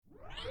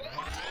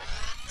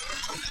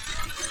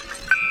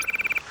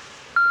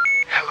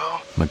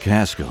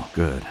McCaskill,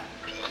 good.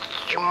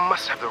 You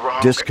must have the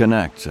wrong...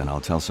 Disconnect, and I'll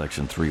tell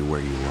Section 3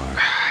 where you are.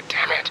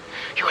 Damn it.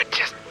 You had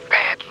just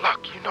bad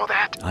luck, you know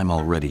that? I'm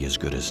already as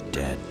good as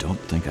dead. Don't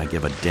think I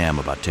give a damn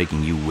about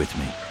taking you with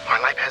me. My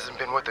life hasn't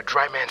been worth a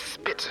dry man's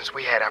spit since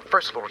we had our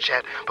first little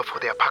chat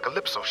before the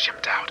Apocalypso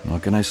shipped out.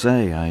 What can I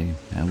say? I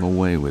have a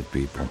way with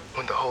people.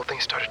 When the whole thing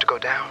started to go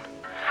down,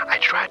 I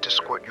tried to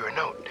squirt you a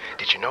note.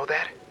 Did you know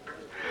that?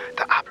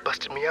 The op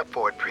busted me up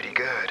for it pretty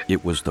good.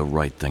 It was the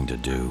right thing to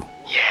do.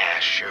 Yeah,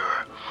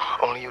 sure.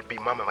 Only you'd be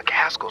Mama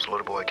McCaskill's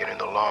little boy getting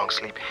the long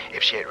sleep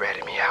if she had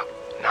ratted me out.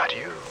 Not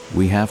you.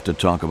 We have to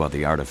talk about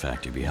the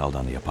artifact you beheld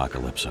on the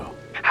Apocalypso.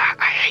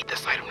 I hate the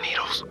sight of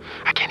needles.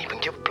 I can't even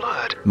give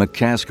blood.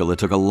 McCaskill, it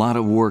took a lot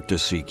of work to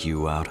seek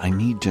you out. I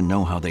need to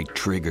know how they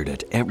triggered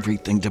it.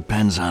 Everything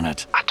depends on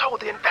it. I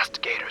told the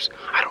investigators.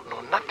 I don't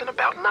know nothing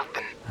about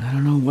nothing. I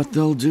don't know what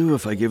they'll do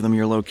if I give them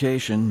your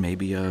location.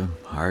 Maybe a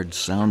hard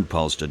sound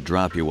pulse to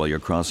drop you while you're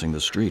crossing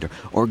the street.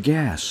 Or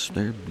gas.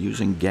 They're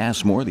using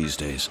gas more these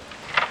days.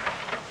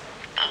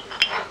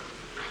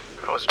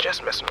 I was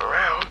just messing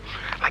around.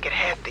 Like it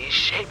had these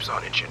shapes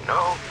on it, you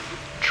know?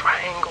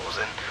 Triangles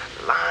and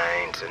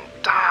lines and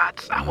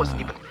dots. I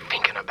wasn't even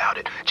thinking about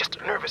it. Just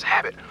a nervous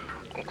habit.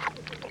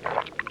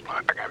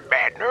 I got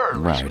bad nerves.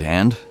 Right,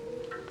 and?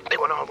 They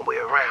went all the way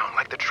around,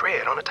 like the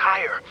tread on a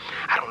tire.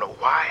 I don't know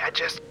why. I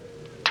just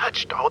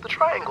touched all the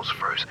triangles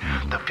first.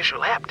 The official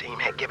lab team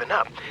had given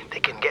up. They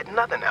couldn't get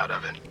nothing out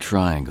of it.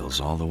 Triangles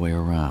all the way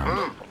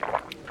around.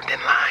 Then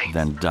lines.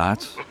 Then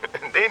dots?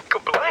 Then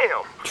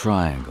kablam.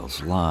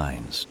 Triangles,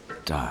 lines,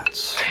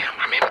 dots. Damn,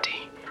 I'm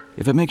empty.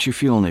 If it makes you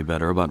feel any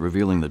better about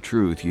revealing the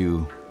truth,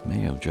 you may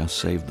have just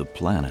saved the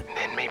planet.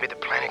 Then